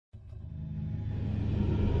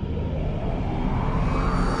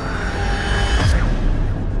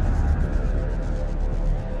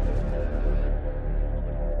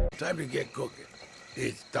time to get cooking.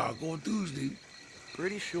 It's Taco Tuesday.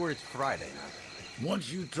 Pretty sure it's Friday. Once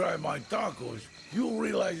you try my tacos, you'll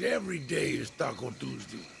realize every day is Taco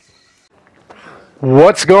Tuesday.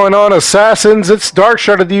 What's going on, Assassins? It's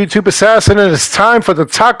Darkshard of the YouTube Assassin, and it's time for the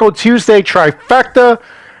Taco Tuesday Trifecta.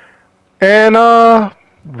 And,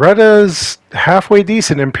 Reda's halfway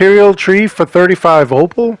decent. Imperial Tree for 35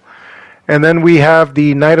 opal. And then we have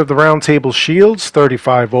the Knight of the Round Table Shields,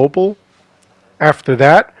 35 opal. After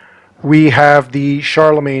that, we have the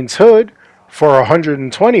Charlemagne's Hood for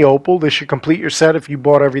 120 opal. This should complete your set if you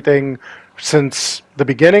bought everything since the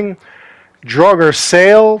beginning. Draugr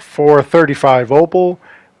Sail for 35 opal.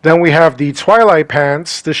 Then we have the Twilight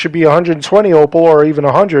Pants. This should be 120 opal or even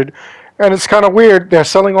 100. And it's kind of weird. They're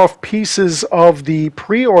selling off pieces of the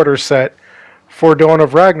pre-order set for Dawn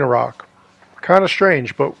of Ragnarok. Kind of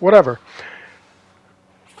strange, but whatever.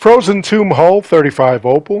 Frozen Tomb Hull, 35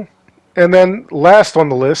 opal. And then last on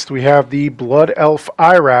the list, we have the Blood Elf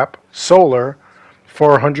IRAP Solar for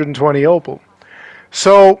 120 opal.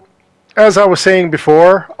 So, as I was saying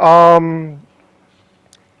before, and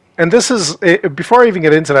this is, before I even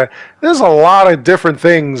get into that, there's a lot of different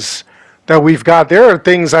things that we've got. There are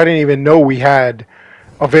things I didn't even know we had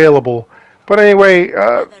available. But anyway,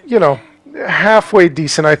 halfway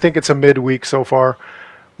decent. I think it's a midweek so far.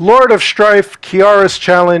 Lord of Strife, Kiara's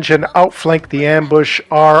Challenge, and Outflank the Ambush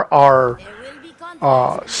are our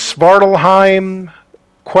Svartalheim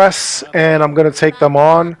quests, and I'm going to take them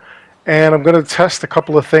on. And I'm going to test a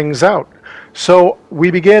couple of things out. So we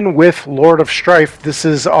begin with Lord of Strife. This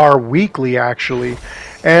is our weekly, actually.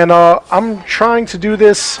 And I'm trying to do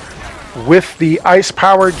this with the ice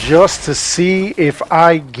power just to see if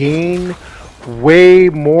I gain way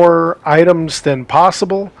more items than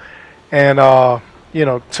possible. And,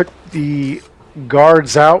 took the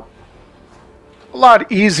guards out a lot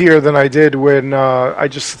easier than I did when I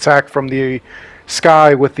just attacked from the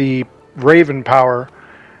sky with the Raven power.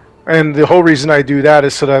 And the whole reason I do that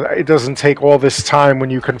is so that it doesn't take all this time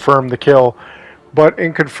when you confirm the kill. But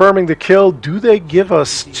in confirming the kill, do they give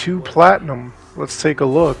us 2 platinum? Let's take a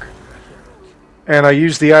look. And I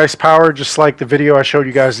use the ice power just like the video I showed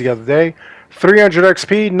you guys the other day. 300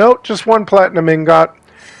 XP, nope, just 1 platinum ingot.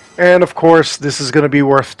 And of course, this is going to be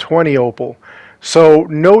worth 20 opal. So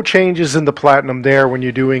no changes in the platinum there when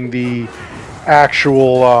you're doing the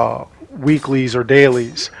actual weeklies or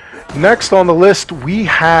dailies. Next on the list, we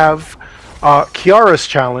have Kiara's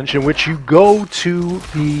Challenge, in which you go to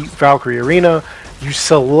the Valkyrie Arena, you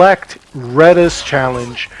select Reda's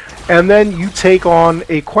Challenge, and then you take on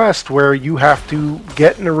a quest where you have to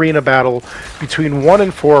get an arena battle between 1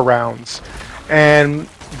 and 4 rounds. And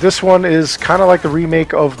this one is kind of like the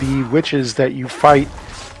remake of the witches that you fight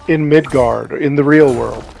in Midgard, in the real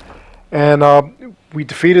world. And we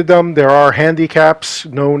defeated them. There are handicaps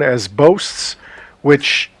known as boasts,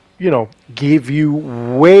 which gave you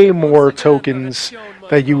way more tokens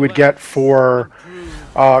that you would get for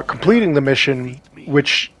completing the mission,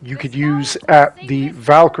 which you could use at the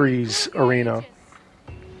Valkyrie's arena.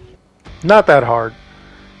 Not that hard.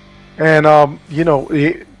 And,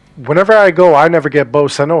 whenever I go, I never get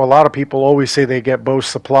boasts. I know a lot of people always say they get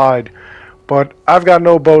boasts supplied, but I've got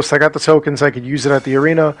no boasts. I got the tokens. I could use it at the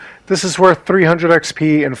arena. This is worth 300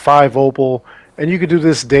 XP and 5 opal, and you could do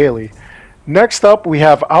this daily. Next up, we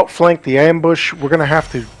have Outflank the Ambush. We're going to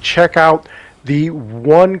have to check out the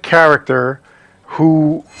one character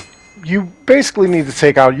who you basically need to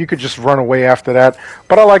take out. You could just run away after that,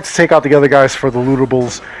 but I like to take out the other guys for the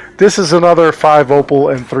lootables. This is another 5 opal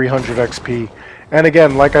and 300 XP. And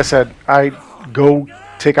again, like I said, I go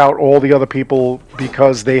take out all the other people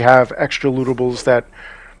because they have extra lootables that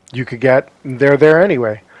you could get. They're there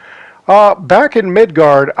anyway. Back in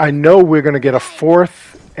Midgard, I know we're going to get a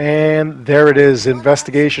 4th. And there it is,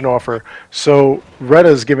 investigation offer. So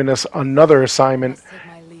Reda's giving us another assignment.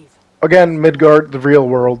 Again, Midgard, the real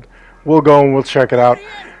world. We'll go and we'll check it out.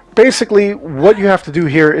 Basically, what you have to do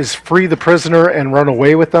here is free the prisoner and run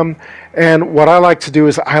away with them. And what I like to do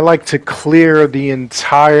is I like to clear the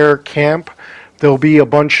entire camp. There'll be a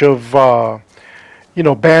bunch of,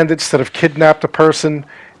 bandits that have kidnapped a person.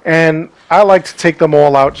 And I like to take them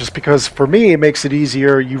all out just because, for me, it makes it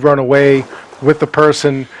easier. You run away with the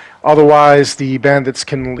person. Otherwise, the bandits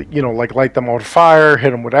can, light them on fire,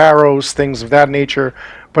 hit them with arrows, things of that nature.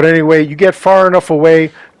 But anyway, you get far enough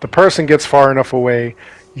away, the person gets far enough away,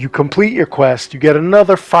 you complete your quest, you get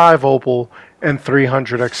another 5 opal and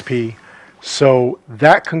 300 XP. So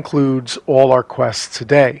that concludes all our quests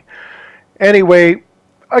today. Anyway,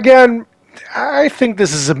 again, I think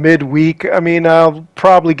this is a midweek. I mean, I'll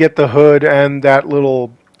probably get the hood and that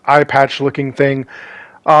little eye patch looking thing.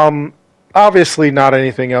 Obviously, not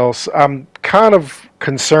anything else. I'm kind of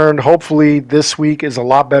concerned. Hopefully, this week is a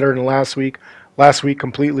lot better than last week. Last week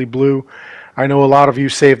completely blew. I know a lot of you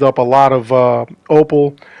saved up a lot of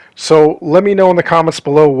opal. So let me know in the comments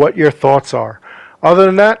below what your thoughts are. Other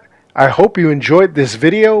than that, I hope you enjoyed this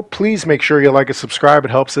video. Please make sure you like and subscribe.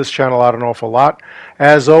 It helps this channel out an awful lot.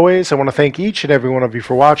 As always, I want to thank each and every one of you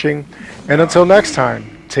for watching. And until next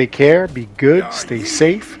time, take care, be good, stay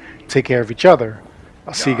safe, take care of each other.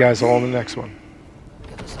 I'll see you guys all in the next one.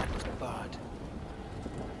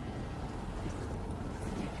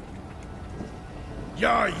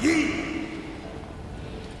 Yeah, yee!